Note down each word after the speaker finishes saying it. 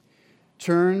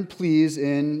Turn, please,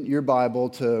 in your Bible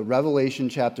to Revelation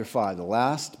chapter 5, the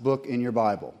last book in your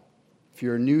Bible. If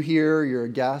you're new here, you're a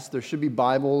guest, there should be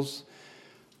Bibles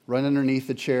right underneath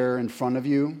the chair in front of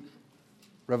you.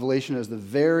 Revelation is the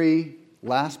very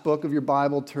last book of your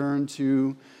Bible. Turn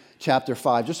to chapter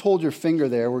 5. Just hold your finger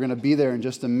there. We're going to be there in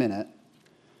just a minute.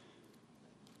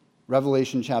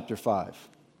 Revelation chapter 5.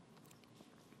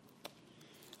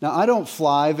 Now, I don't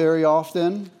fly very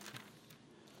often,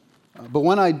 but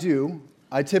when I do,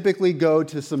 I typically go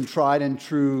to some tried and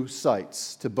true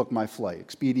sites to book my flight.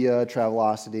 Expedia,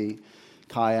 Travelocity,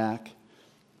 Kayak.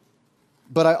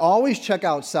 But I always check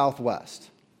out Southwest.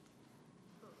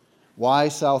 Why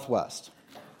Southwest?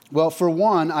 Well, for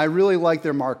one, I really like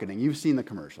their marketing. You've seen the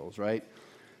commercials, right?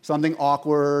 Something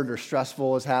awkward or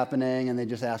stressful is happening, and they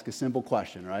just ask a simple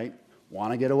question, right?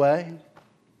 Want to get away?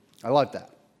 I like that.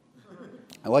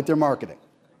 I like their marketing.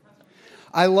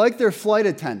 I like their flight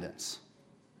attendants.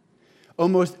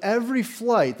 Almost every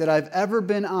flight that I've ever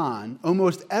been on,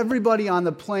 almost everybody on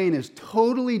the plane is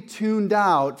totally tuned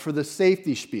out for the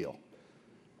safety spiel.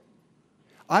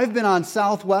 I've been on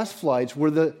Southwest flights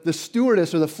where the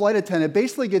stewardess or the flight attendant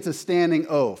basically gets a standing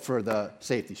O for the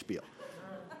safety spiel.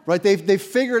 Right? They've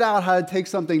figured out how to take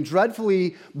something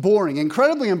dreadfully boring,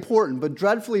 incredibly important, but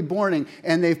dreadfully boring,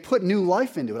 and they've put new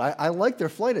life into it. I like their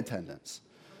flight attendants.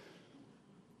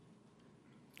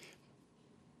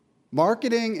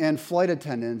 Marketing and flight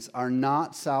attendants are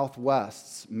not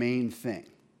Southwest's main thing.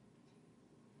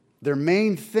 Their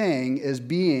main thing is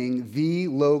being the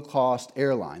low-cost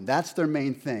airline. That's their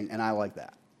main thing, and I like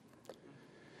that.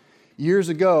 Years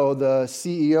ago, the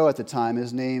CEO at the time,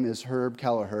 his name is Herb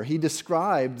Kelleher, he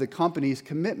described the company's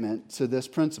commitment to this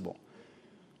principle.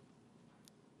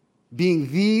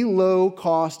 Being the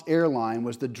low-cost airline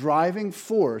was the driving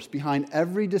force behind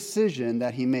every decision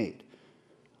that he made.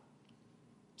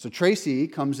 So Tracy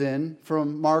comes in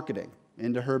from marketing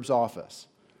into Herb's office.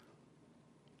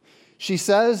 She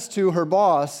says to her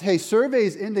boss, hey,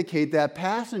 surveys indicate that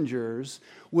passengers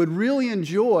would really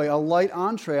enjoy a light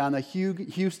entree on the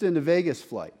Houston to Vegas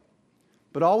flight,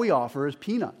 but all we offer is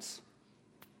peanuts.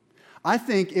 I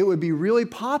think it would be really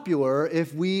popular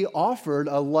if we offered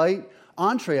a light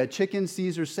entree, a chicken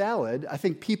Caesar salad. I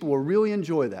think people will really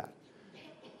enjoy that.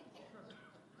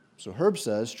 So Herb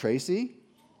says, Tracy,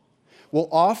 will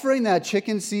offering that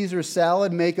chicken Caesar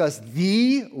salad make us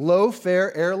the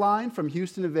low-fare airline from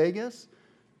Houston to Vegas?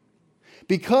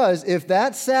 Because if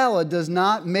that salad does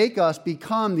not make us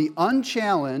become the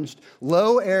unchallenged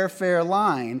low airfare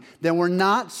line, then we're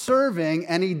not serving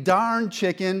any darn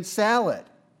chicken salad.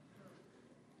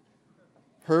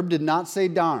 Herb did not say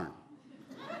darn.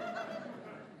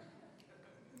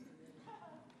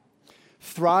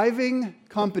 Thriving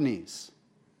companies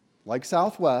like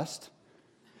Southwest,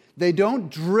 they don't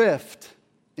drift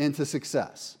into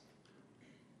success.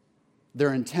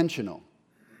 They're intentional.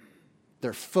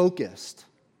 They're focused.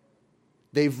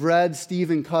 They've read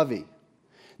Stephen Covey.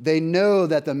 They know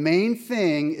that the main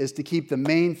thing is to keep the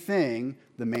main thing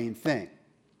the main thing.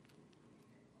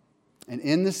 And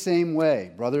in the same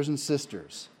way, brothers and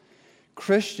sisters,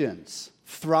 Christians,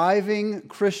 thriving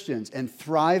Christians and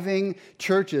thriving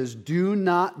churches do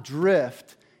not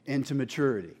drift into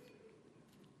maturity,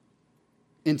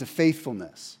 into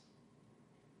faithfulness,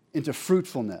 into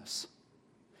fruitfulness.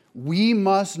 We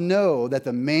must know that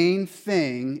the main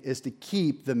thing is to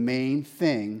keep the main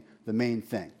thing the main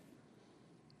thing.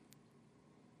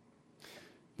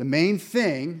 The main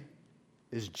thing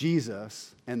is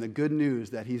Jesus and the good news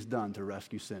that he's done to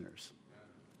rescue sinners.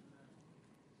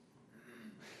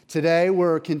 Today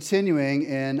we're continuing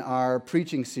in our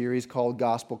preaching series called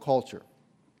Gospel Culture.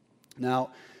 Now,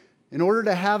 in order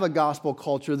to have a gospel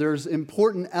culture, there's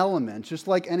important elements, just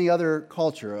like any other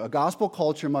culture. A gospel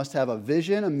culture must have a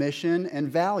vision, a mission, and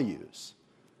values.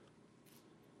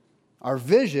 Our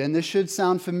vision, this should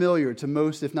sound familiar to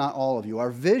most, if not all of you.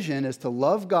 Our vision is to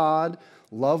love God,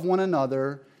 love one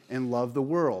another, and love the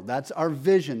world. That's our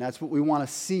vision. That's what we want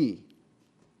to see.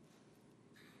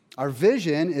 Our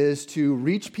vision is to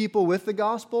reach people with the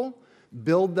gospel,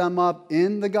 build them up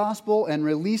in the gospel, and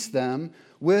release them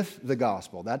with the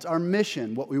gospel. That's our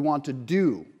mission, what we want to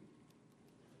do.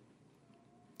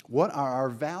 What are our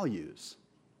values?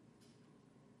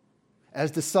 As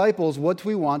disciples, what do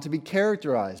we want to be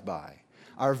characterized by?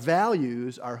 Our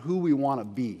values are who we want to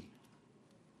be.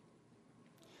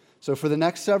 So for the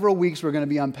next several weeks, we're going to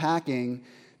be unpacking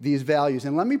these values.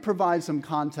 And let me provide some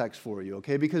context for you,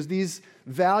 okay? Because these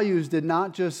values did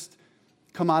not just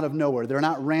come out of nowhere. They're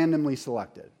not randomly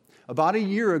selected. About a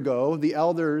year ago, the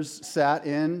elders sat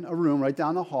in a room right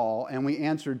down the hall, and we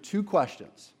answered two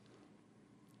questions.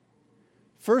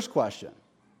 First question,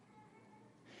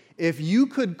 if you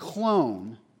could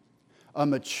clone a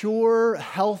mature,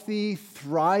 healthy,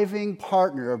 thriving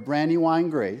partner of Brandywine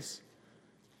Grace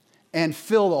and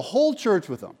fill the whole church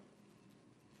with them,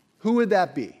 who would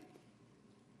that be?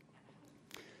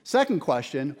 Second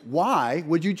question, why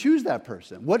would you choose that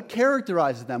person? What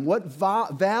characterizes them? What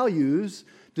values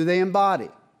do they embody?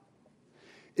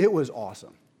 It was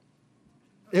awesome.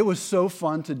 It was so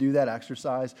fun to do that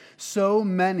exercise. So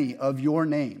many of your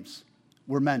names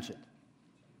were mentioned.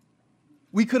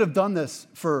 We could have done this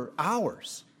for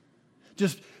hours,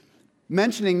 just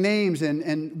mentioning names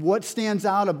and what stands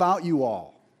out about you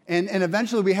all. And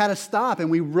eventually we had to stop and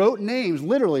we wrote names,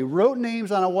 literally wrote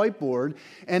names on a whiteboard,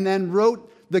 and then wrote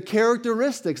the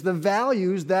characteristics, the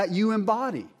values that you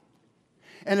embody.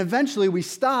 And eventually we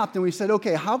stopped and we said,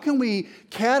 okay, how can we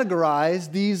categorize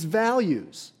these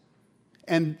values?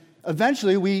 And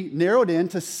eventually we narrowed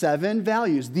into 7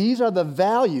 values. These are the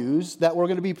values that we're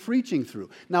going to be preaching through.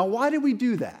 Now, why did we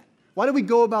do that? Why did we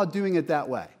go about doing it that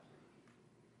way?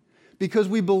 Because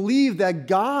we believe that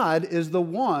God is the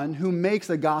one who makes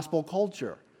a gospel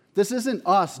culture. This isn't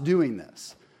us doing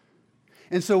this.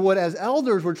 And so what as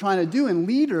elders we're trying to do, and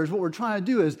leaders, what we're trying to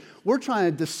do is we're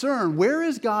trying to discern where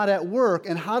is God at work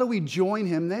and how do we join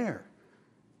him there.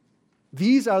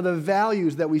 These are the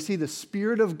values that we see the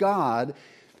Spirit of God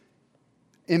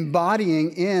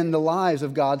embodying in the lives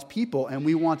of God's people, and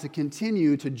we want to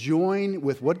continue to join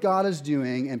with what God is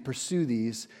doing and pursue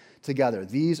these together.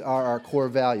 These are our core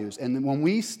values. And when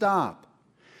we stop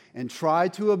and try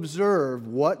to observe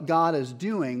what God is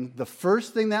doing, the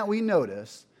first thing that we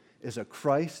notice is a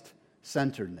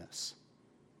Christ-centeredness.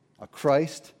 A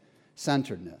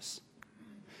Christ-centeredness.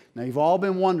 Now, you've all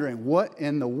been wondering, what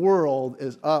in the world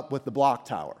is up with the block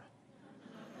tower?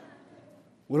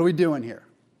 What are we doing here?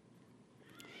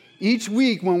 Each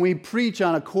week when we preach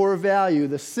on a core value,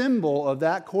 the symbol of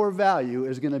that core value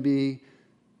is going to be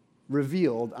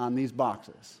revealed on these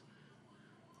boxes.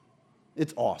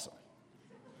 It's awesome.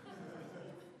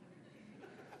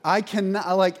 I'm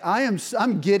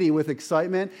giddy with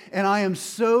excitement, and I am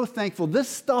so thankful. This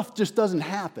stuff just doesn't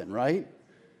happen, right?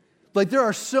 Like, there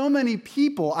are so many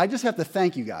people. I just have to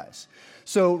thank you guys.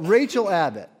 So Rachel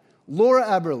Abbott, Laura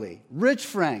Eberly, Rich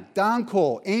Frank, Don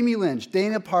Cole, Amy Lynch,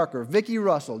 Dana Parker, Vicki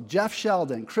Russell, Jeff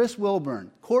Sheldon, Chris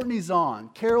Wilburn, Courtney Zahn,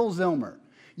 Carol Zilmer.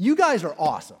 You guys are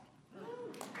awesome.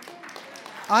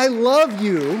 I love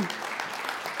you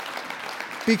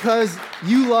because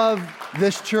you love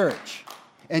this church.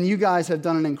 And you guys have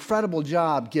done an incredible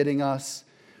job getting us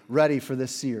ready for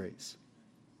this series.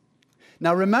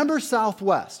 Now remember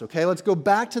Southwest, okay? Let's go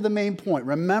back to the main point.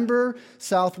 Remember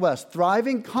Southwest.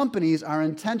 Thriving companies are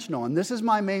intentional, and this is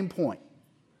my main point.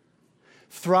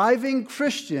 Thriving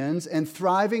Christians and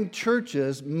thriving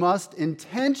churches must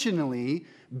intentionally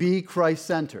be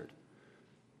Christ-centered.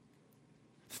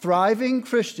 Thriving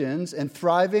Christians and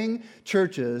thriving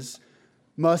churches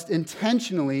must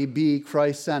intentionally be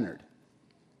Christ-centered.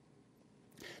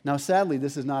 Now, sadly,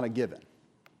 this is not a given.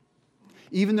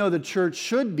 Even though the church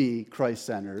should be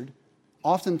Christ-centered,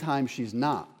 oftentimes she's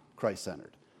not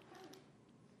Christ-centered.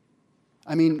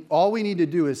 I mean, all we need to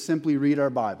do is simply read our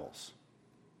Bibles,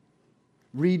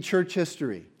 read church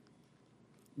history,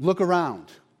 look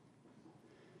around.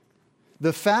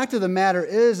 The fact of the matter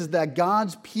is that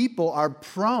God's people are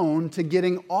prone to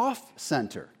getting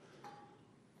off-center.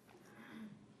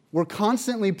 We're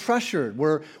constantly pressured.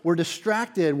 We're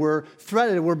distracted. We're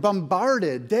threatened. We're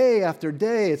bombarded day after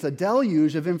day. It's a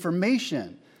deluge of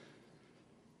information.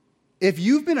 If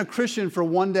you've been a Christian for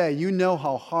one day, you know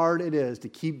how hard it is to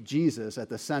keep Jesus at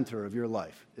the center of your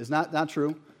life. Is that not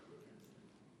true?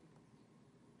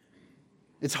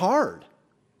 It's hard.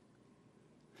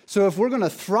 So if we're going to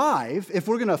thrive, if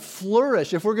we're going to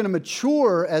flourish, if we're going to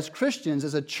mature as Christians,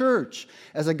 as a church,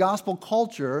 as a gospel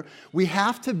culture, we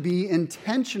have to be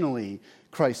intentionally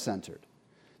Christ-centered.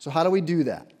 So how do we do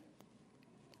that?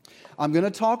 I'm going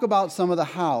to talk about some of the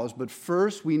hows, but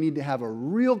first we need to have a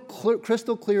real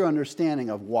crystal clear understanding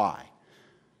of why.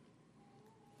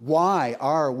 Why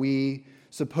are we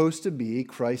supposed to be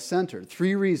Christ-centered?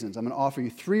 3 reasons. I'm going to offer you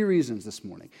 3 reasons this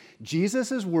morning.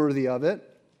 Jesus is worthy of it.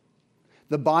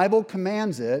 The Bible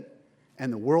commands it,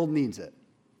 and the world needs it.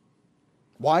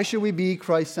 Why should we be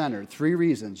Christ-centered? 3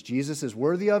 reasons. Jesus is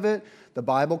worthy of it, the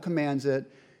Bible commands it,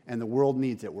 and the world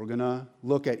needs it. We're going to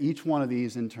look at each one of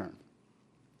these in turn.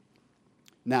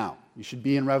 Now, you should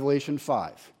be in Revelation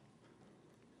 5.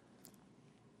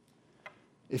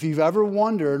 If you've ever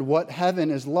wondered what heaven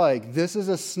is like, this is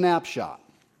a snapshot.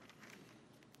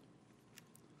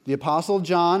 The Apostle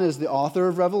John is the author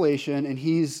of Revelation, and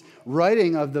he's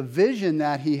writing of the vision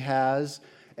that he has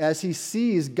as he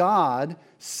sees God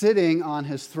sitting on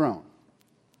his throne.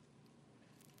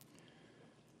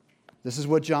 This is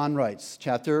what John writes,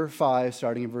 chapter 5,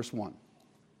 starting in verse 1.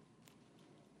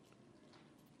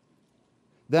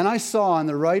 Then I saw on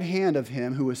the right hand of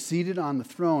him who was seated on the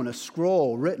throne a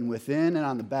scroll written within and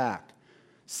on the back,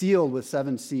 sealed with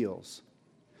 7 seals.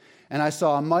 And I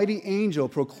saw a mighty angel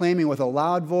proclaiming with a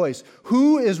loud voice,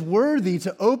 "Who is worthy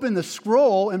to open the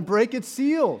scroll and break its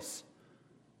seals?"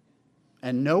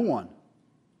 And no one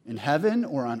in heaven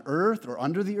or on earth or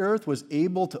under the earth was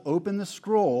able to open the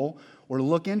scroll or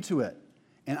look into it.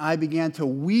 And I began to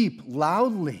weep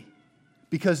loudly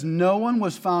because no one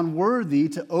was found worthy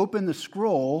to open the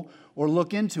scroll or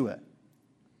look into it.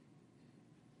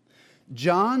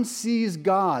 John sees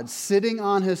God sitting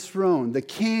on his throne, the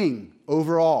king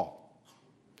over all.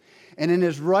 And in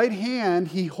his right hand,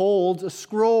 he holds a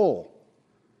scroll.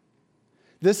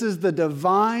 This is the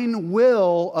divine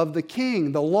will of the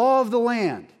king, the law of the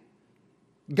land,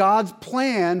 God's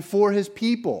plan for his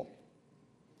people.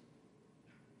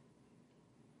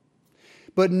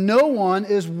 But no one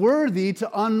is worthy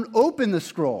to open the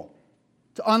scroll,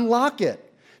 to unlock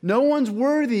it. No one's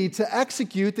worthy to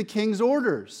execute the king's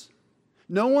orders.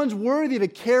 No one's worthy to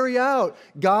carry out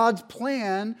God's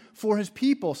plan for his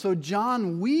people. So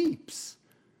John weeps.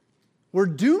 We're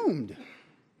doomed.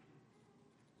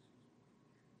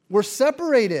 We're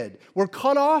separated. We're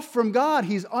cut off from God.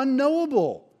 He's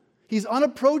unknowable. He's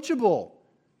unapproachable.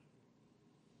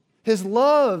 His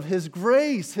love, his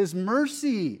grace, his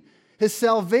mercy, his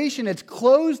salvation, it's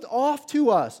closed off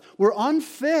to us. We're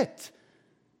unfit.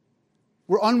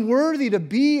 We're unworthy to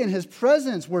be in his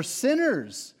presence. We're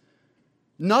sinners.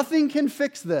 Nothing can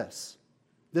fix this.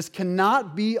 This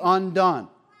cannot be undone.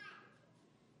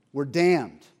 We're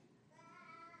damned.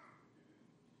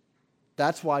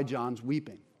 That's why John's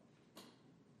weeping.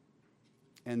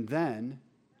 And then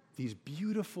these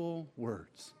beautiful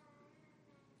words,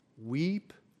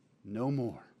 "Weep no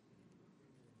more.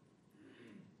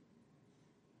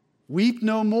 Weep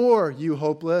no more, you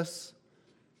hopeless.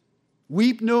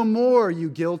 Weep no more,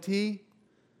 you guilty.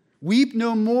 Weep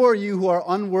no more, you who are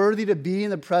unworthy to be in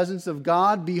the presence of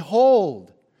God.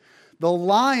 Behold, the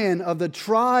Lion of the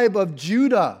tribe of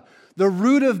Judah, the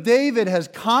Root of David, has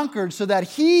conquered so that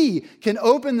he can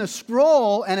open the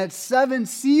scroll and its 7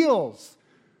 seals."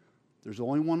 There's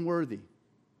only one worthy.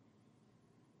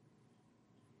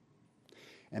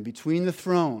 And between the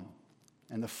throne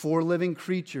and the 4 living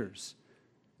creatures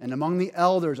and among the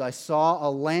elders, I saw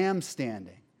a lamb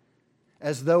standing,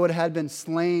 as though it had been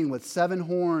slain, with 7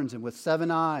 horns and with 7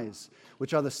 eyes,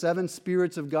 which are the 7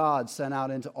 spirits of God sent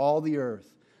out into all the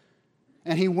earth.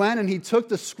 And he went and he took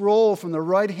the scroll from the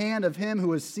right hand of him who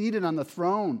was seated on the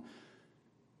throne.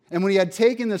 And when he had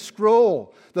taken the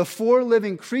scroll, the 4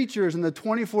 living creatures and the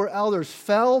 24 elders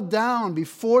fell down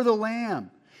before the Lamb,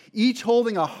 each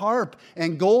holding a harp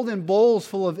and golden bowls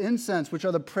full of incense, which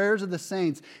are the prayers of the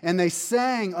saints. And they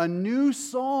sang a new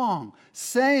song,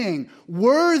 saying,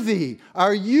 "Worthy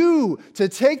are you to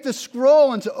take the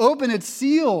scroll and to open its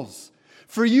seals.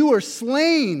 For you were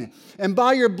slain, and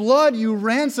by your blood you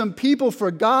ransomed people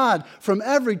for God from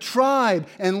every tribe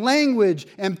and language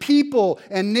and people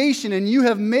and nation. And you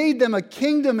have made them a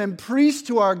kingdom and priests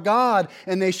to our God,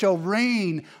 and they shall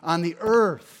reign on the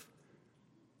earth."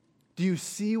 Do you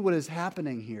see what is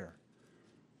happening here?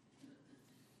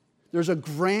 There's a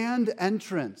grand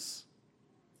entrance.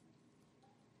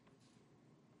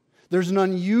 There's an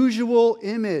unusual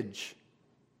image.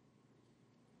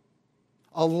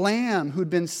 A lamb who'd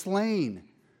been slain.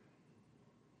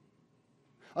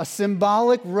 A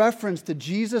symbolic reference to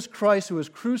Jesus Christ who was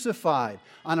crucified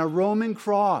on a Roman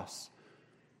cross.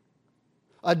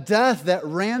 A death that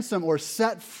ransomed or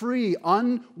set free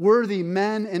unworthy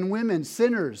men and women,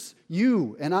 sinners,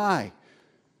 you and I,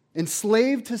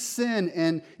 enslaved to sin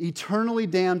and eternally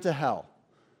damned to hell.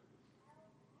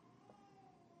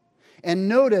 And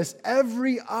notice,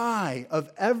 every eye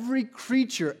of every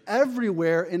creature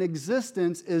everywhere in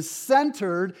existence is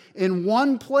centered in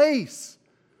one place,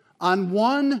 on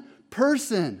one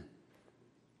person,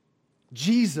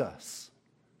 Jesus,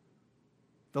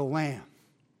 the Lamb.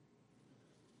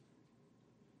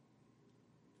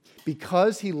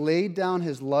 Because he laid down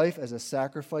his life as a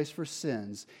sacrifice for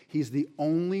sins, he's the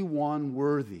only one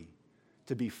worthy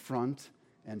to be front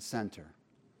and center.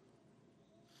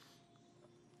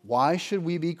 Why should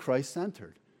we be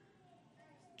Christ-centered?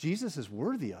 Jesus is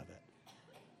worthy of it.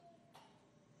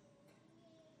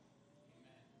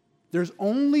 There's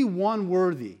only one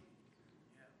worthy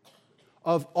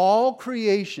of all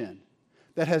creation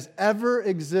that has ever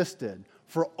existed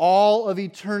for all of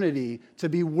eternity to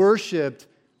be worshiped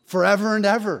forever and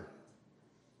ever.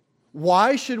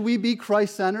 Why should we be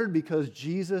Christ-centered? Because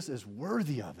Jesus is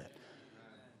worthy of it.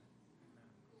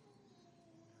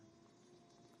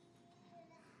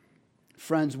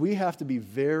 Friends, we have to be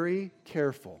very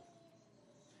careful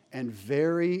and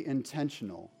very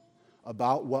intentional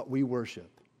about what we worship.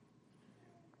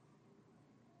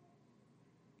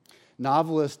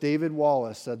 Novelist David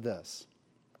Wallace said this: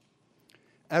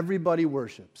 everybody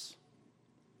worships.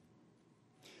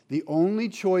 The only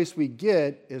choice we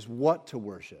get is what to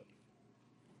worship.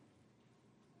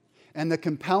 And the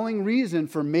compelling reason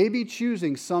for maybe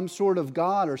choosing some sort of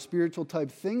God or spiritual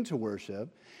type thing to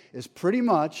worship is pretty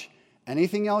much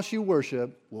anything else you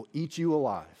worship will eat you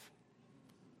alive.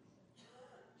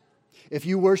 If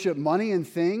you worship money and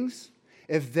things,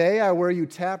 if they are where you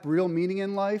tap real meaning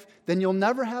in life, then you'll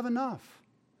never have enough.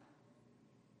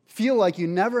 Feel like you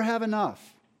never have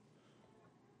enough.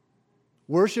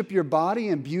 Worship your body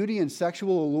and beauty and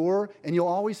sexual allure, and you'll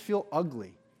always feel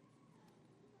ugly.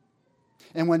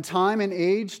 And when time and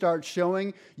age start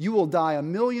showing, you will die a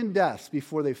million deaths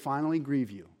before they finally grieve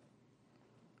you.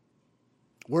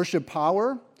 Worship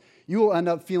power, you will end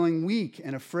up feeling weak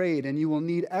and afraid, and you will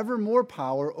need ever more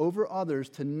power over others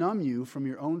to numb you from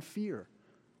your own fear.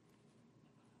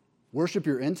 Worship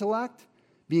your intellect,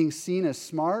 being seen as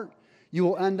smart, you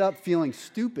will end up feeling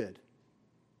stupid,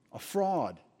 a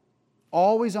fraud,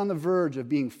 always on the verge of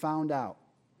being found out.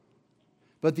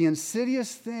 But the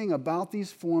insidious thing about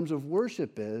these forms of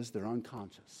worship is they're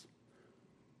unconscious.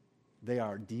 They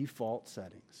are default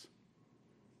settings.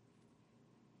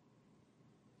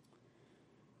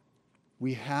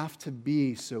 We have to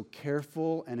be so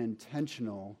careful and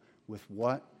intentional with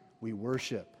what we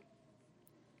worship.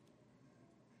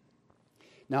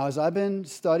 Now, as I've been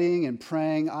studying and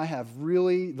praying,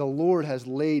 the Lord has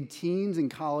laid teens and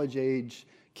college age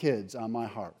kids on my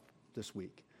heart this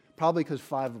week. Probably because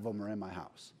 5 of them are in my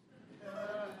house.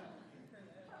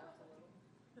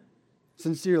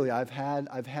 Sincerely, I've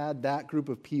had that group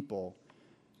of people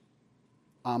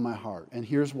on my heart. And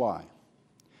here's why.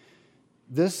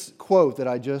 This quote that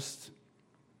I just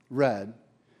read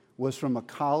was from a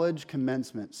college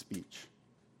commencement speech.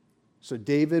 So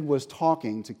David was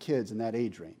talking to kids in that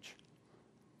age range.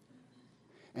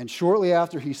 And shortly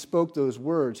after he spoke those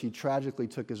words, he tragically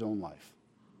took his own life.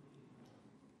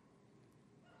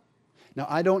 Now,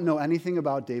 I don't know anything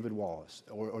about David Wallace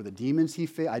or the demons he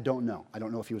faced. I don't know. I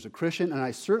don't know if he was a Christian, and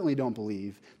I certainly don't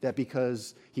believe that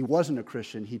because he wasn't a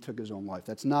Christian, he took his own life.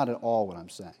 That's not at all what I'm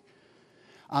saying.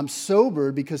 I'm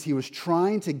sobered because he was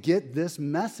trying to get this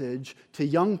message to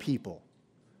young people.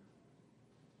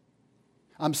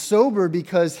 I'm sobered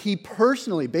because he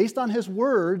personally, based on his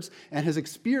words and his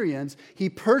experience, he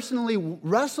personally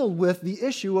wrestled with the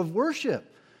issue of worship.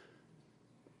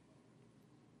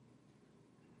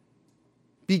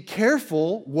 Be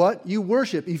careful what you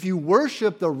worship. If you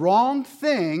worship the wrong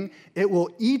thing, it will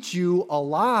eat you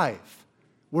alive.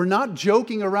 We're not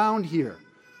joking around here.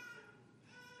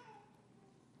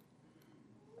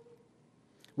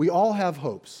 We all have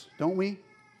hopes, don't we?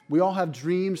 We all have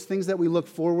dreams, things that we look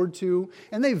forward to,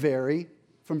 and they vary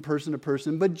from person to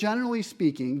person. But generally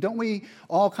speaking, don't we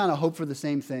all kind of hope for the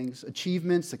same things?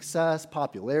 Achievement, success,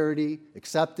 popularity,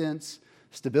 acceptance,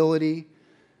 stability.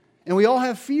 And we all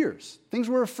have fears, things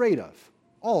we're afraid of,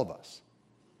 all of us.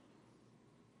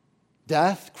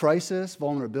 Death, crisis,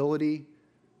 vulnerability,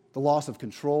 the loss of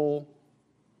control,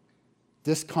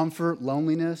 discomfort,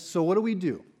 loneliness. So what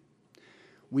do?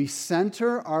 We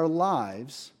center our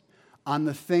lives on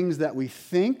the things that we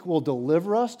think will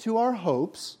deliver us to our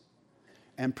hopes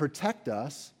and protect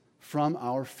us from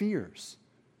our fears.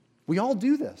 We all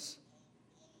do this.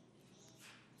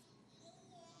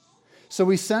 So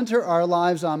we center our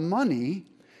lives on money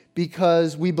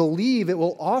because we believe it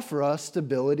will offer us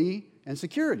stability and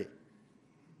security.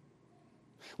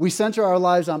 We center our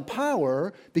lives on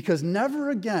power because never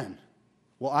again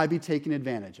will I be taken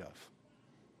advantage of.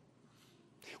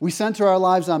 We center our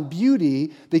lives on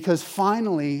beauty because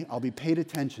finally I'll be paid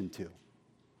attention to.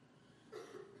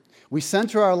 We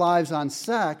center our lives on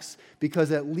sex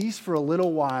because at least for a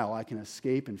little while I can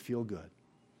escape and feel good.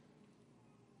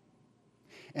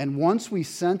 And once we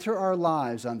center our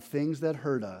lives on things that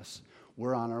hurt us,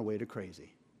 we're on our way to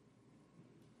crazy.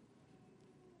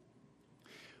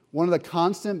 One of the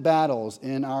constant battles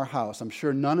in our house, I'm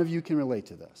sure none of you can relate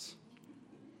to this.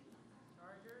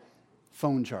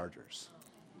 Phone chargers.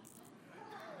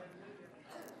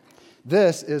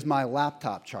 This is my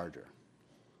laptop charger.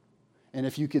 And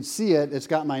if you could see it, it's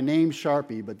got my name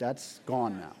Sharpie, but that's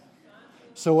gone now.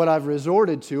 So what I've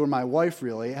resorted to, or my wife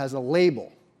really, has a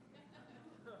label.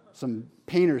 Some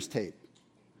painter's tape. It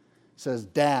says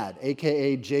Dad,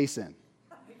 a.k.a. Jason.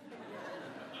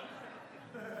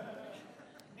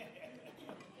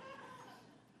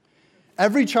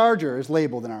 Every charger is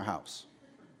labeled in our house.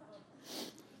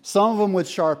 Some of them with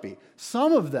Sharpie.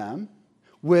 Some of them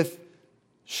with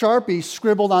Sharpie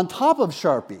scribbled on top of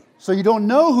Sharpie, so you don't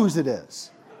know whose it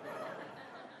is.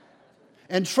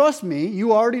 And trust me,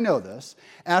 you already know this.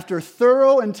 After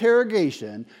thorough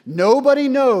interrogation, nobody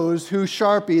knows who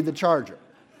Sharpied the charger.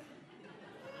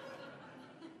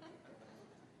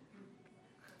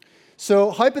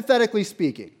 So, hypothetically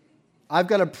speaking, I've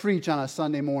got to preach on a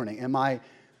Sunday morning, and my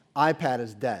iPad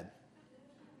is dead.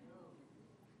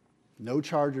 No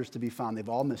chargers to be found. They've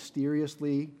all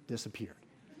mysteriously disappeared.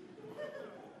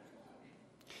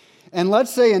 And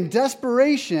let's say in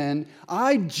desperation,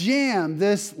 I jam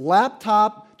this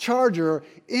laptop charger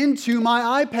into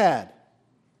my iPad.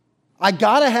 I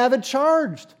gotta have it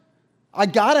charged. I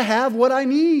gotta have what I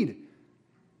need.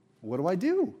 What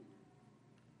do?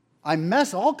 I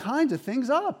mess all kinds of things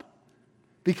up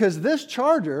because this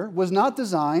charger was not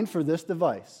designed for this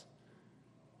device.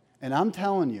 And I'm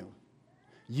telling you,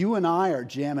 you and I are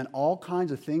jamming all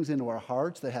kinds of things into our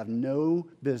hearts that have no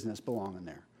business belonging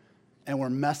there. And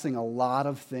we're messing a lot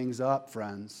of things up,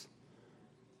 friends.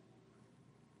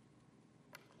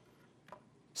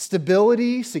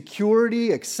 Stability,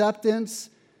 security, acceptance,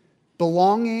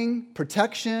 belonging,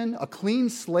 protection, a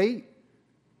clean slate,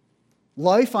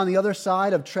 life on the other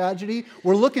side of tragedy.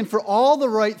 We're looking for all the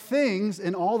right things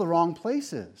in all the wrong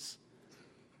places.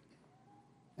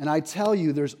 And I tell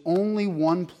you, there's only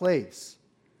one place.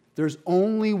 There's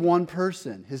only one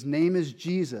person. His name is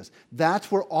Jesus.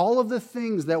 That's where all of the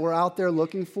things that we're out there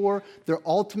looking for, they're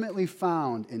ultimately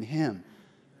found in Him.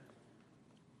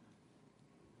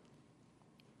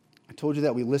 I told you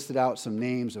that we listed out some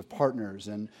names of partners,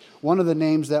 and one of the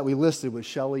names that we listed was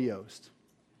Shelley Yost.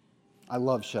 I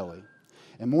love Shelley.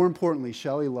 And more importantly,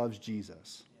 Shelley loves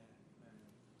Jesus.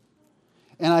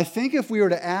 And I think if we were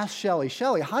to ask Shelley,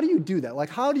 how do you do that? Like,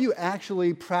 how do you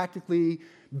actually practically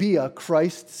be a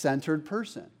Christ-centered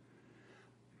person?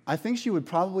 I think she would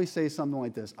probably say something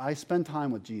like this: I spend time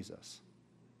with Jesus.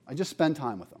 I just spend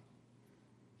time with Him.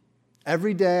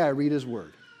 Every day I read His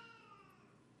Word.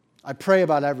 I pray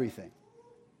about everything.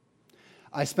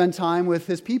 I spend time with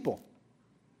His people.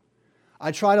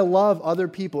 I try to love other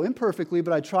people, imperfectly,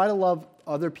 but I try to love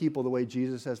other people the way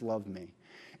Jesus has loved me.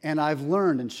 And I've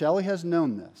learned, and Shelley has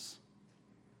known this,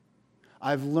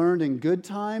 I've learned in good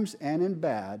times and in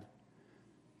bad,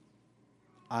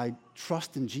 I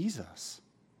trust in Jesus.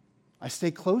 I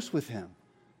stay close with Him.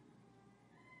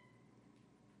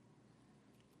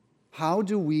 How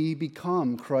do we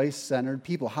become Christ-centered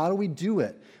people? How do we do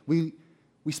it? We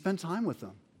spend time with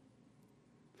Him.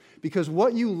 Because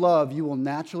what you love, you will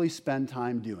naturally spend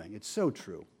time doing. It's so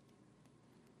true.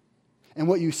 And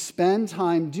what you spend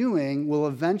time doing will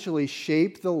eventually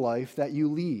shape the life that you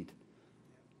lead.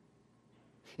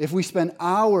 If we spend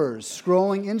hours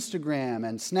scrolling Instagram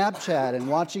and Snapchat and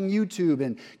watching YouTube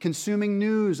and consuming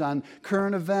news on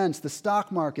current events, the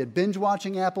stock market, binge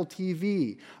watching Apple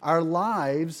TV, our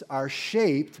lives are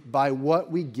shaped by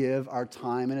what we give our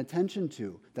time and attention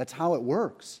to. That's how it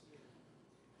works.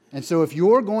 And so if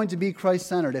you're going to be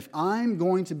Christ-centered, if I'm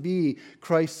going to be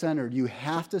Christ-centered, you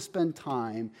have to spend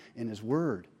time in His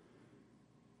Word.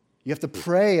 You have to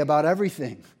pray about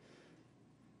everything.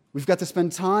 We've got to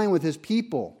spend time with His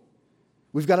people.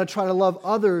 We've got to try to love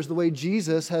others the way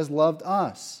Jesus has loved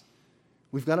us.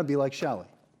 We've got to be like Shelley.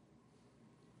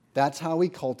 That's how we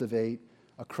cultivate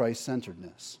a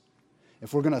Christ-centeredness.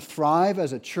 If we're going to thrive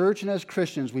as a church and as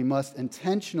Christians, we must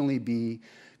intentionally be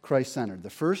Christ-centered. The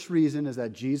first reason is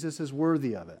that Jesus is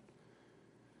worthy of it.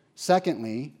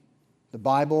 Secondly, the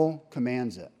Bible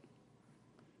commands it.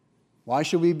 Why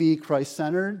should we be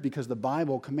Christ-centered? Because the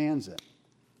Bible commands it.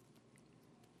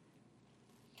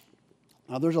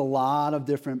 Now, there's a lot of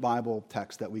different Bible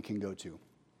texts that we can go to.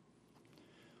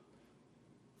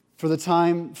 For the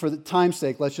time's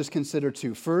sake, let's just consider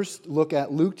two. First, look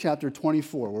at Luke chapter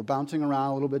 24. We're bouncing around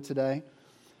a little bit today.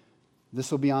 This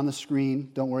will be on the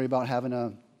screen. Don't worry about having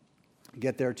to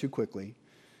get there too quickly.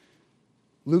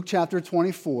 Luke chapter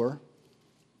 24.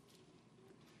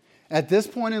 At this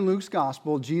point in Luke's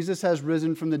gospel, Jesus has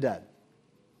risen from the dead.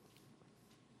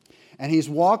 And He's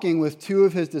walking with two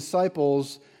of His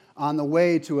disciples on the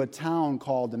way to a town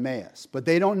called Emmaus. But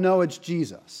they don't know it's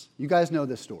Jesus. You guys know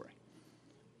this story.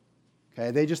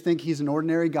 Okay, they just think He's an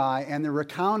ordinary guy, and they're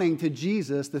recounting to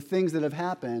Jesus the things that have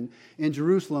happened in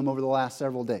Jerusalem over the last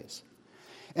several days.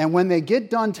 And when they get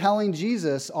done telling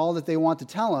Jesus all that they want to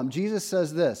tell Him, Jesus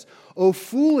says this: "O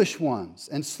foolish ones,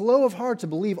 and slow of heart to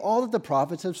believe all that the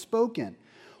prophets have spoken.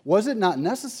 Was it not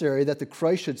necessary that the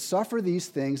Christ should suffer these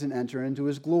things and enter into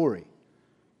His glory?"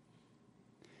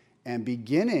 And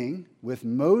beginning with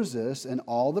Moses and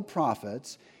all the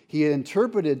prophets, he had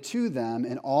interpreted to them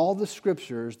in all the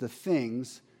scriptures the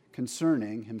things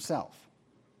concerning himself.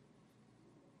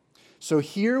 So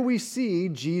here we see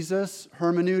Jesus'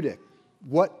 hermeneutic,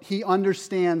 what he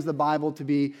understands the Bible to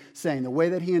be saying, the way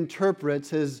that he interprets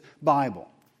his Bible.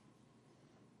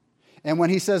 And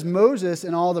when he says Moses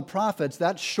and all the prophets,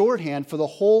 that's shorthand for the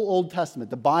whole Old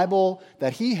Testament, the Bible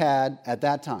that he had at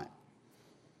that time.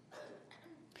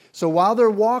 So while they're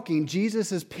walking,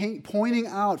 Jesus is pointing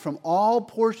out from all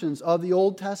portions of the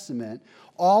Old Testament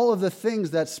all of the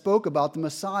things that spoke about the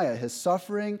Messiah, his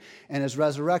suffering and his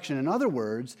resurrection. In other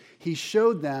words, he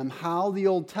showed them how the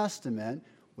Old Testament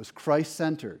was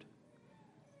Christ-centered.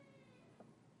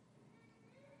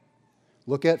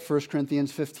 Look at 1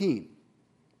 Corinthians 15.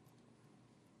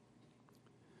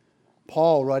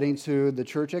 Paul, writing to the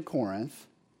church at Corinth,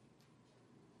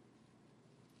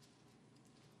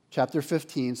 chapter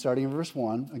 15, starting in verse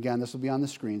 1. Again, this will be on the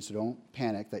screen, so don't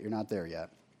panic that you're not there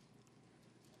yet.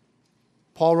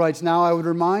 Paul writes, "Now I would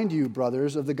remind you,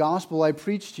 brothers, of the gospel I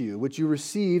preached to you, which you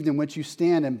received, in which you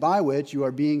stand, and by which you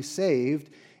are being saved,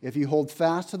 if you hold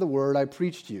fast to the word I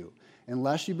preached to you,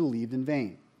 unless you believed in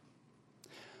vain.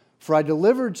 For I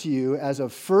delivered to you as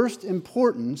of first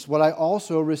importance what I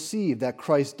also received, that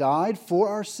Christ died for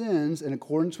our sins in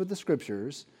accordance with the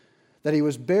Scriptures, that he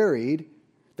was buried,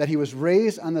 that he was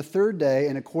raised on the third day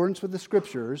in accordance with the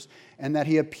Scriptures, and that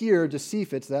he appeared to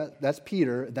Cephas," that's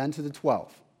Peter, "then to the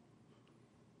 12.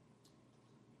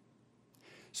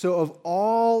 So of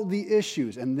all the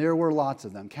issues, and there were lots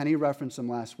of them, Kenny referenced them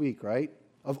last week, right?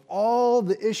 Of all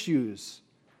the issues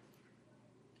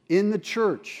in the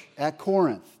church at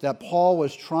Corinth that Paul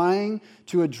was trying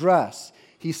to address,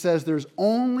 he says there's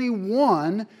only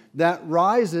one that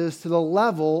rises to the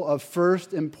level of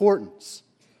first importance: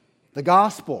 the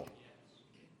gospel,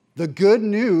 the good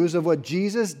news of what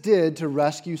Jesus did to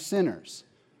rescue sinners.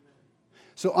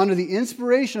 So under the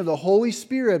inspiration of the Holy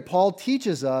Spirit, Paul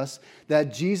teaches us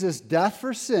that Jesus' death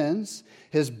for sins,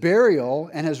 his burial,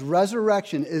 and his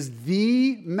resurrection is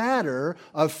the matter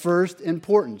of first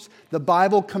importance. The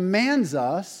Bible commands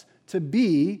us to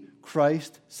be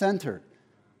Christ-centered.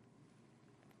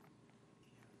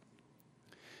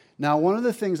 Now, one of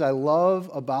the things I love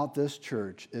about this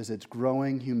church is its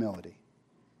growing humility.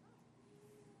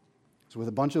 I was with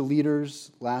a bunch of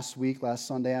leaders last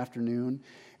Sunday afternoon,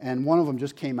 and one of them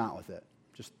just came out with it.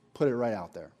 Just put it right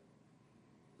out there.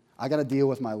 I got to deal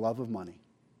with my love of money.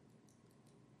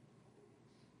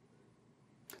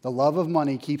 The love of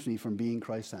money keeps me from being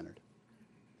Christ-centered.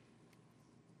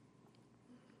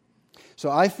 So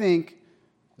I think,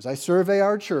 as I survey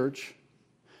our church,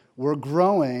 we're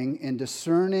growing in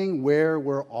discerning where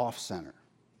we're off-center.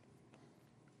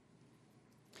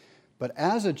 But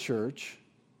as a church,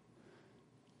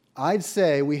 I'd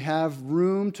say we have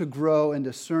room to grow in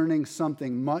discerning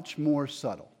something much more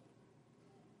subtle.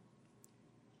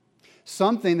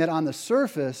 Something that on the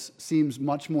surface seems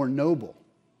much more noble.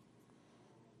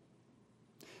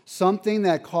 Something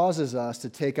that causes us to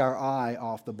take our eye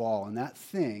off the ball. And that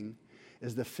thing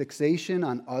is the fixation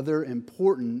on other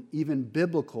important, even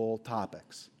biblical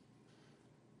topics.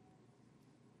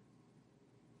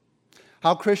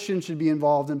 How Christians should be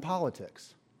involved in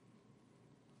politics.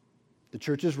 The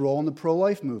church's role in the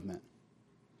pro-life movement.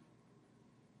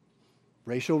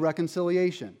 Racial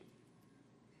reconciliation.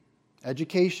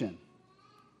 Education.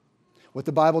 What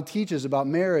the Bible teaches about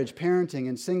marriage, parenting,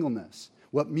 and singleness.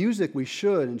 What music we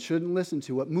should and shouldn't listen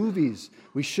to. What movies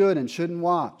we should and shouldn't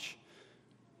watch.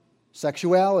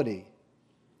 Sexuality.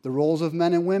 The roles of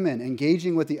men and women.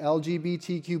 Engaging with the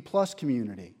LGBTQ plus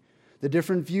community. The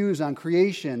different views on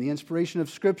creation, the inspiration of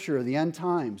Scripture, the end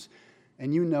times.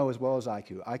 And you know as well as I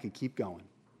could keep going.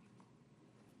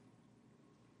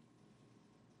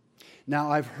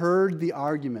 Now, I've heard the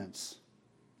arguments,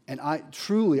 and I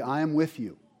am with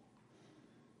you.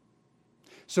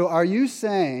 So are you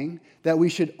saying that we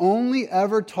should only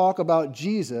ever talk about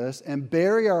Jesus and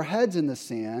bury our heads in the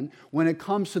sand when it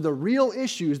comes to the real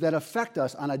issues that affect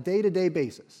us on a day-to-day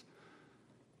basis?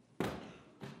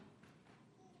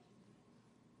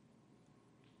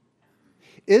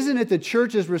 Isn't it the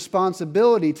church's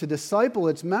responsibility to disciple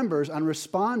its members on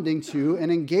responding to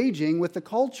and engaging with the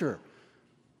culture?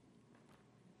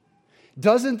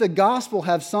 Doesn't the gospel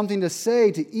have something to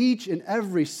say to each and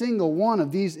every single one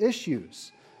of these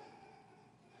issues?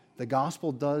 The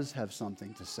gospel does have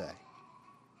something to say.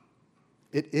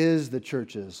 It is the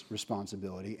church's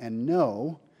responsibility. And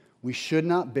no, we should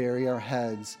not bury our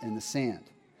heads in the sand.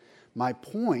 My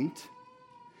point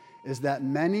is that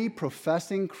many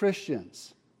professing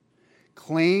Christians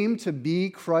claim to be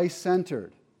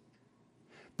Christ-centered,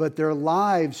 but their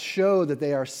lives show that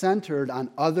they are centered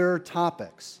on other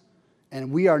topics.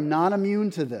 And we are not immune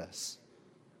to this.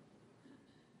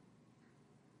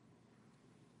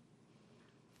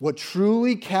 What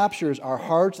truly captures our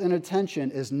hearts and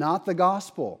attention is not the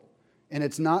gospel, and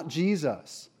it's not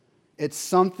Jesus. It's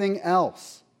something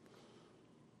else.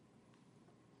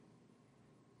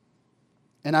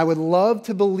 And I would love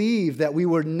to believe that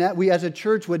we as a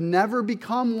church would never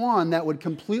become one that would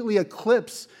completely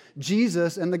eclipse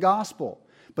Jesus and the gospel.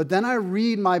 But then I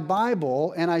read my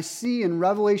Bible and I see in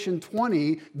Revelation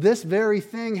 20 this very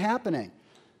thing happening.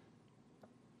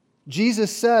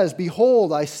 Jesus says,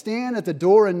 "Behold, I stand at the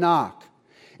door and knock.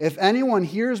 If anyone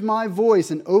hears my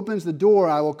voice and opens the door,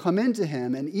 I will come into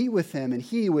him and eat with him and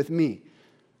he with me."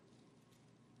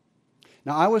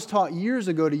 Now, I was taught years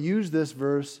ago to use this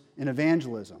verse in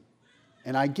evangelism,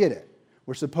 and I get it.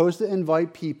 We're supposed to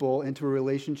invite people into a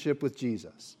relationship with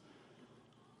Jesus.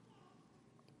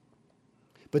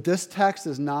 But this text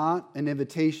is not an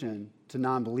invitation to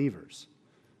non-believers.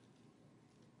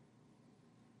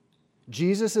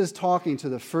 Jesus is talking to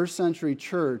the first century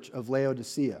church of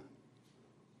Laodicea.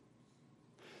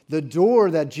 The door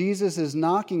that Jesus is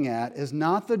knocking at is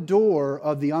not the door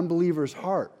of the unbeliever's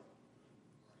heart.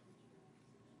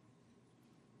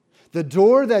 The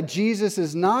door that Jesus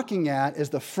is knocking at is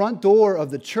the front door of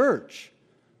the church.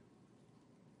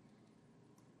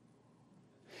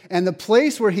 And the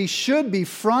place where he should be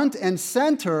front and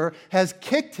center has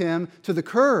kicked him to the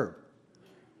curb.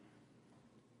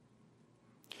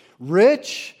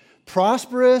 Rich,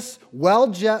 prosperous,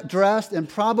 well-dressed, and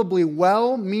probably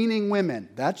well-meaning women,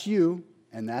 that's you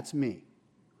and that's me,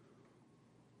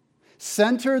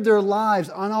 centered their lives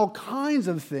on all kinds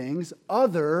of things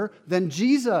other than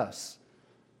Jesus.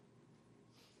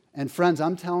 And friends,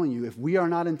 I'm telling you, if we are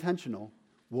not intentional,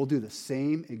 we'll do the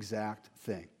same exact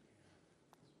thing.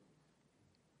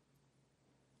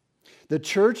 The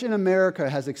church in America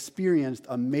has experienced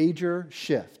a major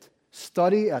shift.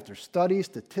 Study after study,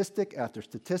 statistic after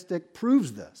statistic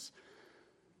proves this.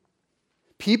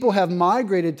 People have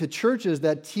migrated to churches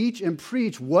that teach and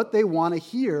preach what they want to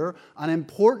hear on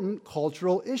important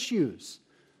cultural issues.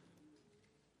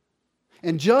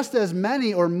 And just as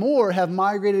many or more have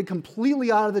migrated completely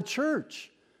out of the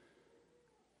church.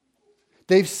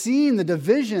 They've seen the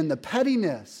division, the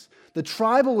pettiness, the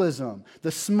tribalism,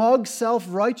 the smug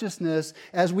self-righteousness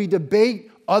as we debate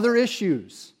other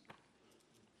issues.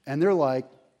 And they're like,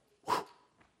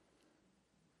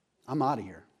 I'm out of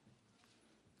here.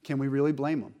 Can we really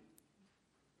blame them?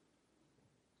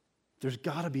 There's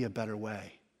got to be a better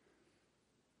way.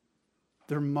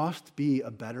 There must be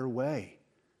a better way.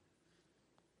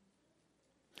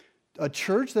 A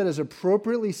church that is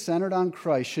appropriately centered on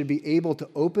Christ should be able to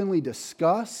openly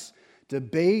discuss,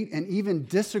 debate, and even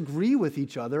disagree with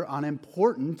each other on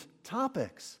important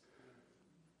topics.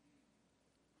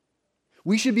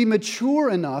 We should be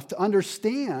mature enough to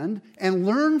understand and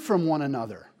learn from one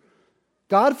another.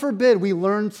 God forbid we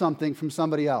learn something from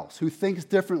somebody else who thinks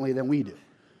differently than we do.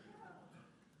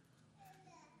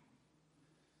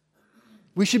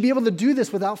 We should be able to do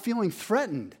this without feeling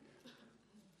threatened.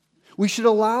 We should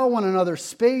allow one another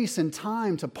space and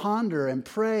time to ponder and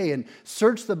pray and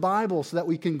search the Bible so that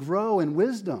we can grow in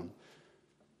wisdom.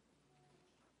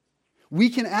 We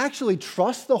can actually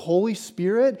trust the Holy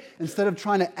Spirit instead of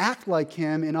trying to act like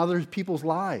Him in other people's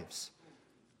lives.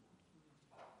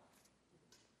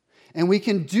 And we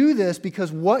can do this because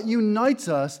what unites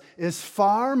us is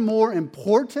far more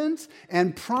important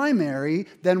and primary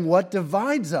than what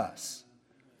divides us.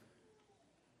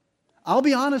 I'll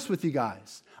be honest with you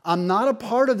guys. I'm not a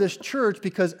part of this church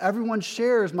because everyone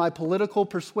shares my political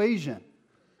persuasion.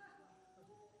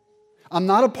 I'm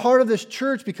not a part of this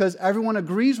church because everyone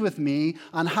agrees with me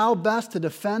on how best to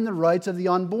defend the rights of the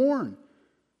unborn.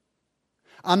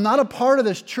 I'm not a part of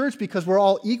this church because we're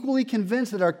all equally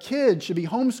convinced that our kids should be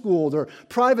homeschooled or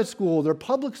private schooled or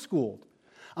public schooled.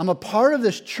 I'm a part of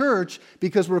this church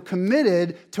because we're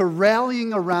committed to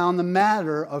rallying around the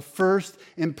matter of first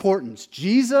importance,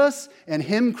 Jesus and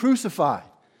Him crucified.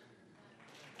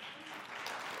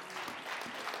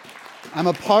 I'm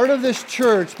a part of this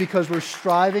church because we're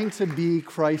striving to be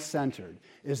Christ-centered.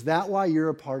 Is that why you're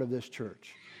a part of this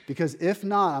church? Because if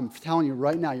not, I'm telling you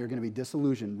right now, you're going to be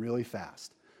disillusioned really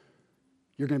fast.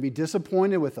 You're going to be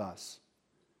disappointed with us.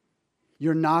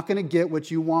 You're not going to get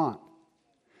what you want.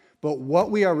 But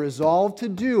what we are resolved to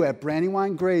do at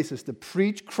Brandywine Grace is to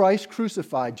preach Christ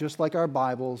crucified just like our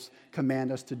Bibles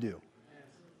command us to do.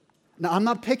 Now, I'm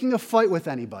not picking a fight with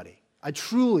anybody. I'm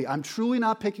truly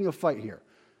not picking a fight here.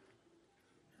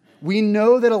 We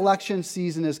know that election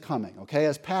season is coming, okay?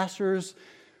 As pastors,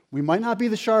 We might not be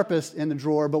the sharpest in the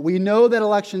drawer, but we know that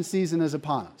election season is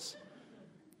upon us.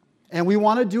 And we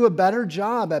want to do a better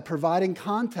job at providing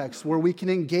context where we can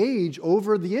engage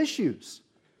over the issues.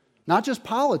 Not just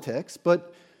politics,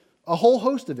 but a whole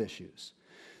host of issues.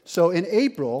 So in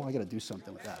April, I got to do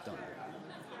something with that, don't I?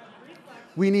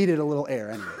 We needed a little air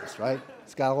anyways, right?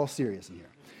 It's got a little serious in here.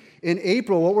 In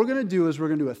April, what we're going to do is we're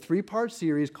going to do a 3-part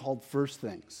series called First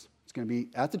Things. It's going to be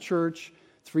at the church,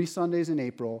 3 Sundays in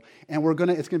April, and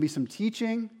it's going to be some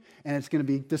teaching and it's going to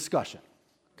be discussion.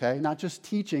 Okay? Not just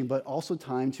teaching, but also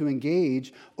time to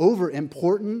engage over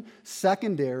important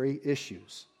secondary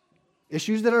issues.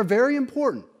 Issues that are very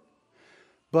important.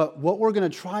 But what we're going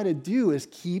to try to do is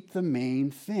keep the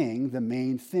main thing,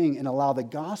 and allow the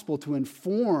gospel to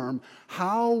inform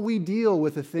how we deal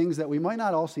with the things that we might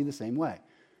not all see the same way.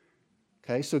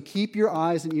 Okay, so keep your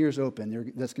eyes and ears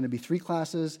open. That's going to be 3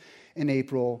 classes in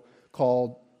April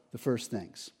called The First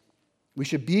Things. We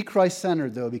should be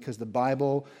Christ-centered, though, because the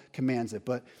Bible commands it.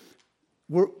 But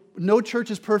no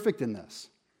church is perfect in this,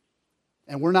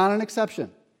 and we're not an exception.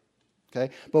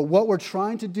 Okay? But what we're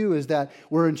trying to do is that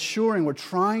we're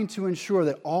trying to ensure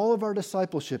that all of our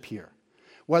discipleship here,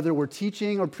 whether we're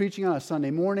teaching or preaching on a Sunday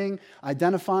morning,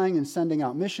 identifying and sending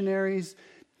out missionaries,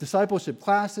 discipleship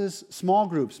classes, small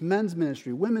groups, men's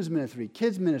ministry, women's ministry,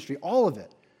 kids ministry, all of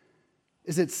it,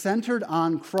 is it centered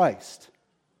on Christ.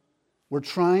 We're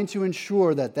trying to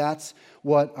ensure that that's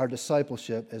what our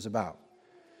discipleship is about.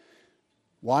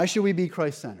 Why should we be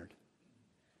Christ-centered?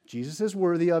 Jesus is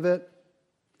worthy of it.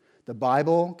 The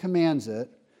Bible commands it.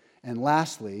 And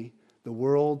lastly, the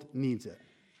world needs it.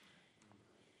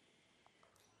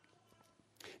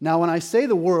 Now, when I say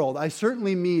the world, I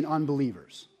certainly mean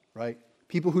unbelievers, right?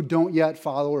 People who don't yet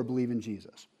follow or believe in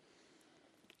Jesus.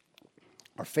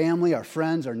 Our family, our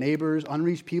friends, our neighbors,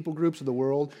 unreached people groups of the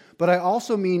world. But I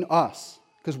also mean us,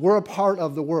 because we're a part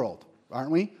of the world, aren't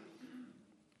we?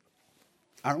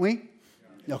 Aren't we?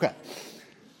 Okay.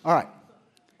 All right.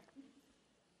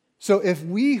 So if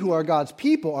we who are God's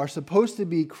people are supposed to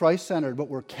be Christ-centered, but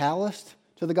we're calloused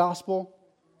to the gospel,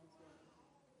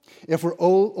 if we're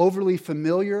overly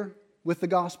familiar with the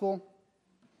gospel,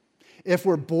 if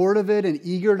we're bored of it and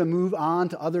eager to move on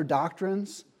to other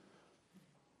doctrines,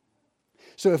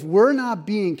 so if we're not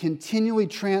being continually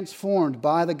transformed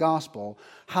by the gospel,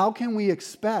 how can we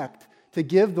expect to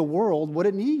give the world what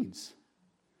it needs?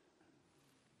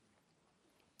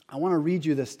 I want to read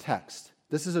you this text.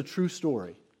 This is a true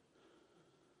story.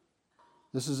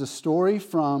 This is a story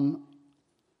from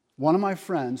one of my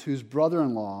friends whose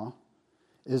brother-in-law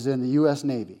is in the U.S.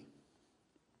 Navy.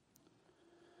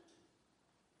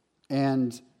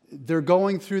 And they're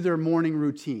going through their morning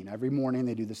routine. Every morning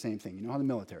they do the same thing. You know how the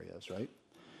military is, right?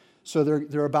 So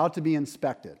they're about to be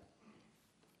inspected.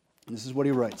 And this is what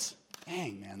he writes.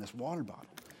 Dang, man, this water bottle.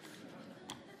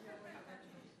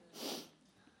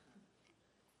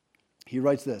 He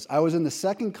writes this. I was in the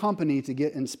second company to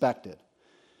get inspected.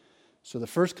 So the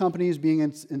first company is being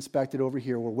inspected over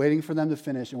here. We're waiting for them to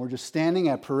finish, and we're just standing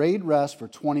at parade rest for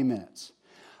 20 minutes.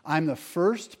 I'm the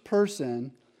first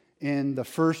person in the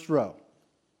first row.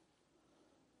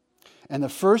 And the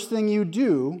first thing you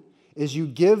do is you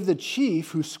give the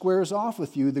chief who squares off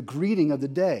with you the greeting of the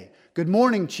day. Good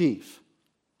morning, chief.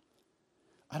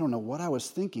 I don't know what I was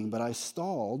thinking, but I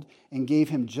stalled and gave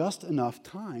him just enough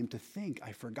time to think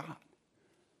I forgot.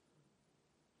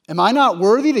 Am I not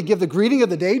worthy to give the greeting of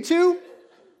the day to?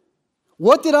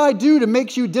 What did I do to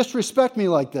make you disrespect me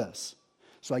like this?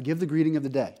 So I give the greeting of the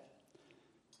day.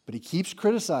 But he keeps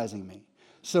criticizing me.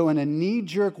 So in a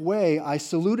knee-jerk way, I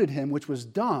saluted him, which was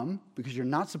dumb, because you're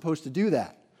not supposed to do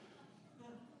that.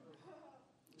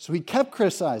 So he kept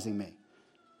criticizing me.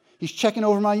 He's checking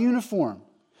over my uniform,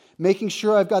 making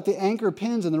sure I've got the anchor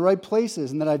pins in the right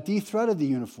places and that I've de-threaded the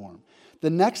uniform.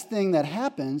 The next thing that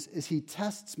happens is he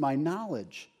tests my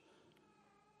knowledge.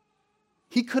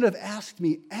 He could have asked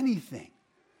me anything.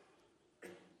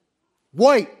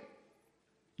 White,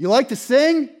 you like to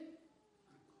sing?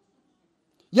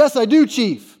 Yes, I do,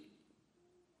 Chief.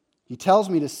 He tells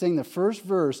me to sing the first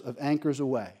verse of Anchors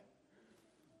Aweigh.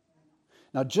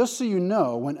 Now, just so you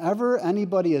know, whenever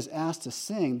anybody is asked to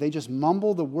sing, they just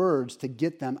mumble the words to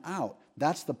get them out.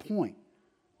 That's the point,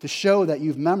 to show that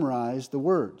you've memorized the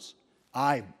words.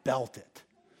 I belt it.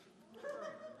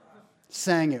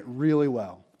 Sang it really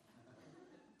well.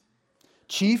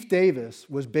 Chief Davis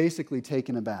was basically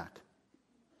taken aback.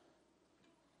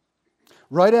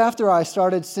 Right after I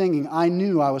started singing, I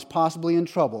knew I was possibly in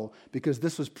trouble because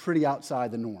this was pretty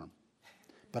outside the norm.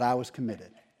 But I was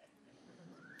committed.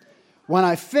 When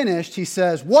I finished, he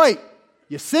says, White,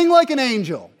 you sing like an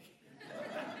angel.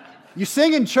 You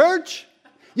sing in church?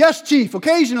 Yes, Chief,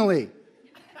 occasionally.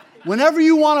 Whenever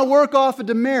you want to work off a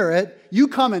demerit, you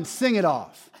come and sing it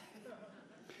off.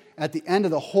 At the end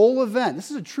of the whole event,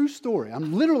 this is a true story.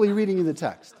 I'm literally reading you the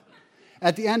text.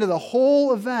 At the end of the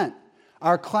whole event,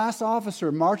 our class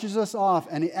officer marches us off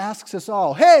and he asks us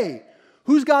all, "Hey,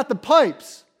 who's got the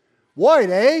pipes? White,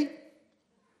 eh?"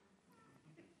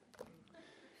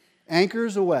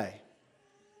 Anchors aweigh.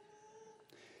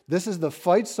 This is the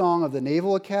fight song of the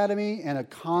Naval Academy and a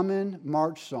common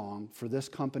march song for this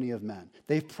company of men.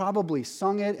 They've probably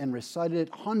sung it and recited it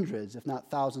hundreds, if not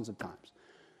thousands of times.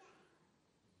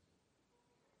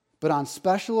 But on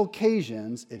special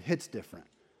occasions, it hits different.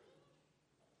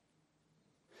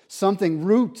 Something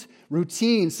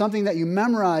routine, something that you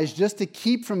memorize just to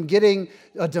keep from getting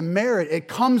a demerit, it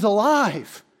comes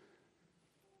alive.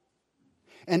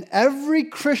 And every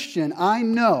Christian I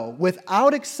know,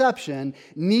 without exception,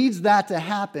 needs that to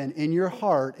happen in your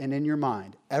heart and in your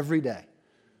mind every day.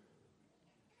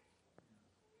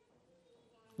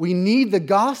 We need the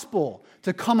gospel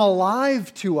to come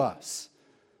alive to us.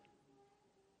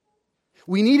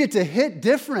 We need it to hit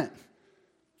different.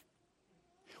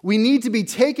 We need to be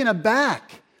taken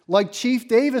aback like Chief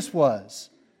Davis was.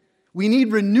 We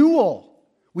need renewal.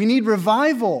 We need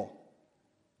revival.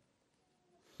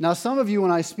 Now, some of you,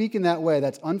 when I speak in that way,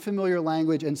 that's unfamiliar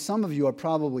language, and some of you are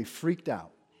probably freaked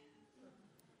out.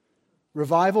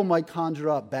 Revival might conjure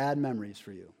up bad memories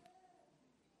for you.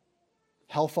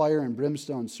 Hellfire and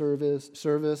brimstone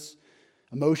service,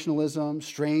 emotionalism,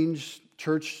 strange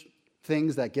church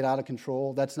things that get out of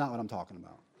control. That's not what I'm talking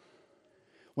about.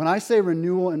 When I say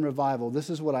renewal and revival, this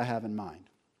is what I have in mind.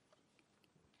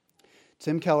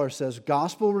 Tim Keller says,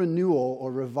 gospel renewal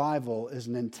or revival is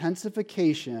an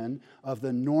intensification of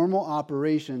the normal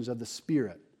operations of the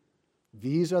Spirit.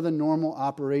 These are the normal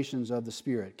operations of the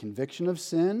Spirit: conviction of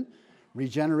sin,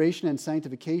 regeneration and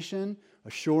sanctification,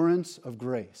 assurance of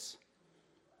grace.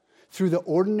 Through the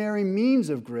ordinary means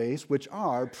of grace, which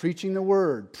are preaching the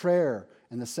word, prayer,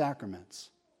 and the sacraments.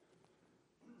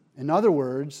 In other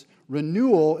words,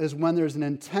 renewal is when there's an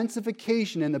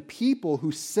intensification in the people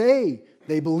who say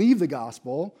they believe the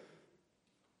gospel,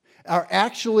 are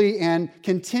actually and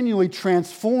continually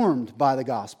transformed by the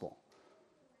gospel,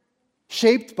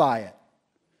 shaped by it.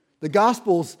 The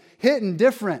gospel's hitting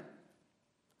different.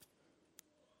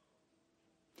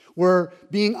 We're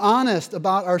being honest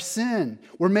about our sin.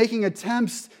 We're making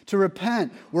attempts to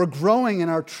repent. We're growing in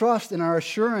our trust and our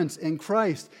assurance in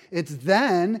Christ. It's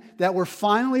then that we're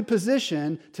finally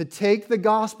positioned to take the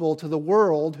gospel to the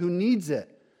world who needs it.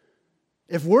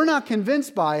 If we're not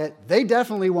convinced by it, they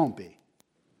definitely won't be.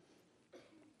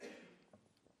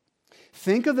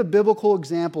 Think of the biblical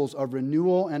examples of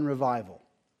renewal and revival.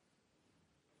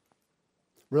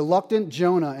 Reluctant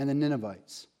Jonah and the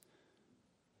Ninevites.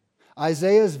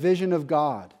 Isaiah's vision of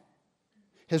God.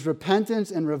 His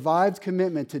repentance and revived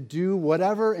commitment to do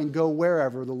whatever and go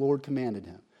wherever the Lord commanded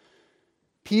him.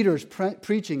 Peter's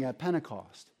preaching at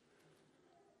Pentecost.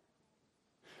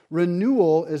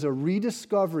 Renewal is a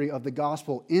rediscovery of the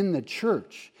gospel in the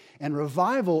church. And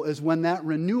revival is when that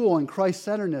renewal and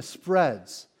Christ-centeredness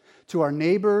spreads to our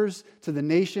neighbors, to the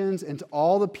nations, and to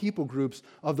all the people groups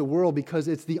of the world, because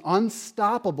it's the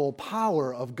unstoppable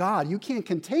power of God. You can't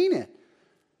contain it.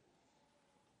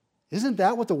 Isn't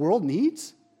that what the world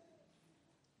needs?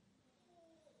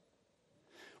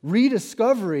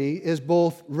 Rediscovery is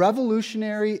both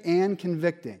revolutionary and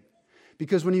convicting.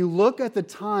 Because when you look at the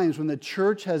times when the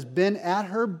church has been at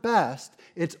her best,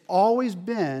 it's always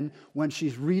been when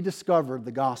she's rediscovered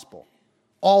the gospel.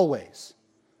 Always.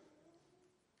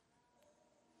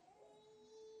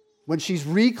 When she's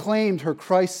reclaimed her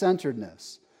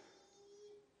Christ-centeredness.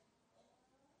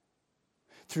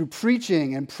 Through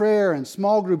preaching and prayer and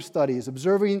small group studies,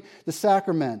 observing the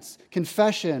sacraments,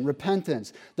 confession,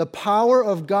 repentance, the power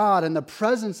of God and the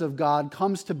presence of God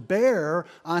comes to bear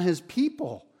on His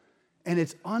people. And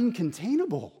it's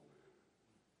uncontainable.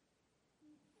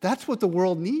 That's what the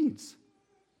world needs.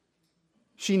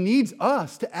 She needs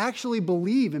us to actually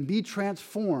believe and be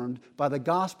transformed by the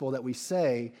gospel that we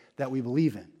say that we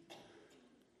believe in.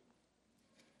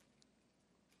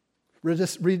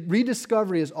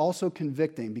 Rediscovery is also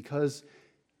convicting because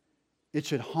it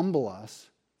should humble us.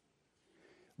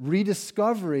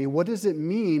 Rediscovery, what does it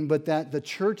mean but that the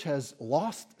church has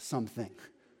lost something?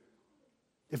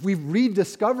 If we've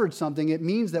rediscovered something, it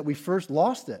means that we first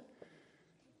lost it.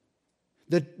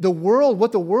 The world,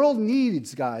 what the world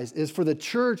needs, guys, is for the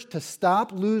church to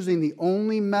stop losing the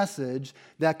only message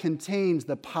that contains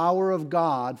the power of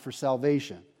God for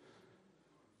salvation.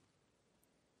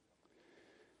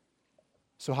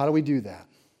 So how do we do that?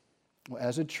 Well,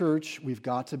 as a church, we've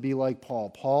got to be like Paul.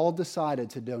 Paul decided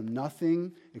to do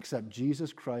nothing except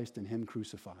Jesus Christ and Him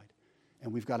crucified.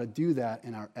 And we've got to do that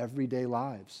in our everyday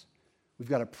lives. We've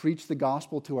got to preach the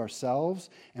gospel to ourselves,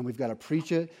 and we've got to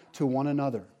preach it to one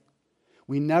another.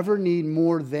 We never need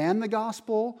more than the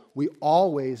gospel. We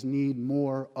always need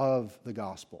more of the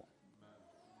gospel.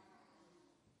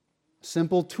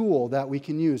 Simple tool that we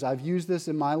can use. I've used this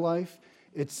in my life.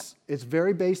 It's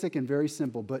very basic and very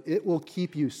simple, but it will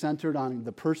keep you centered on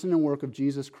the person and work of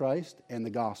Jesus Christ and the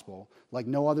gospel like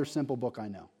no other simple book I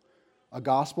know. A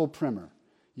gospel primer.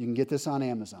 You can get this on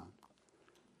Amazon.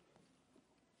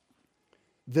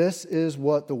 This is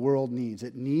what the world needs.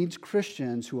 It needs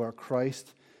Christians who are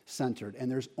Christ-centered.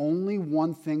 And there's only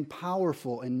one thing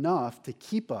powerful enough to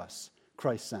keep us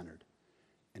Christ-centered,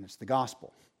 and it's the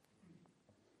gospel.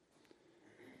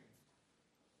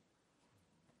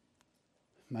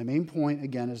 My main point,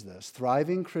 again, is this.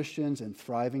 Thriving Christians and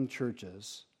thriving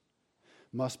churches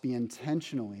must be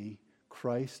intentionally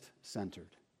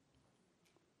Christ-centered.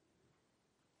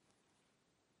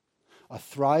 A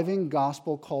thriving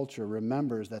gospel culture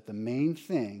remembers that the main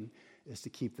thing is to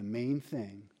keep the main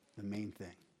thing the main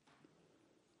thing.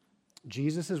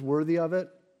 Jesus is worthy of it,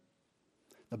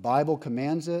 the Bible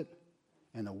commands it,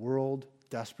 and the world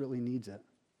desperately needs it.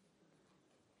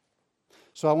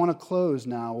 So I want to close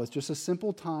now with just a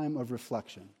simple time of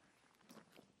reflection.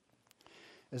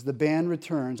 As the band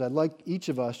returns, I'd like each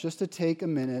of us just to take a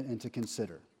minute and to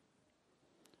consider.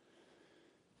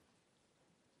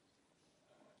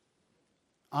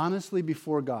 Honestly,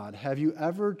 before God, have you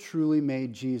ever truly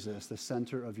made Jesus the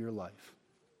center of your life?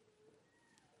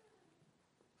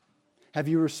 Have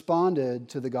you responded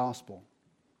to the gospel?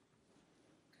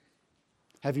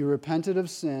 Have you repented of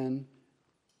sin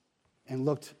and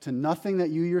looked to nothing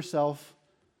that you yourself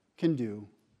can do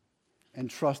and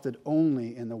trusted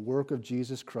only in the work of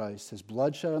Jesus Christ, His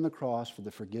blood shed on the cross for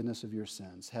the forgiveness of your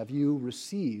sins? Have you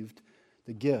received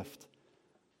the gift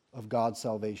of God's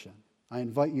salvation? I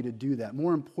invite you to do that.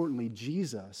 More importantly,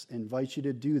 Jesus invites you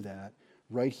to do that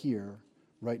right here,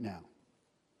 right now.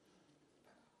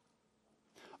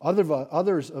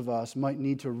 Others of us might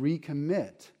need to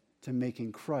recommit to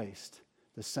making Christ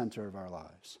the center of our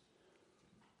lives.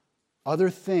 Other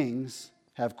things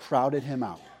have crowded Him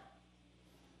out.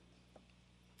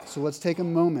 So let's take a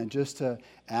moment just to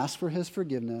ask for His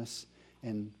forgiveness.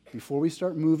 And before we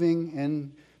start moving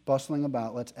and bustling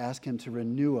about, let's ask Him to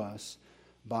renew us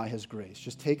by His grace.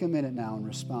 Just take a minute now and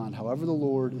respond however the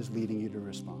Lord is leading you to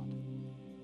respond.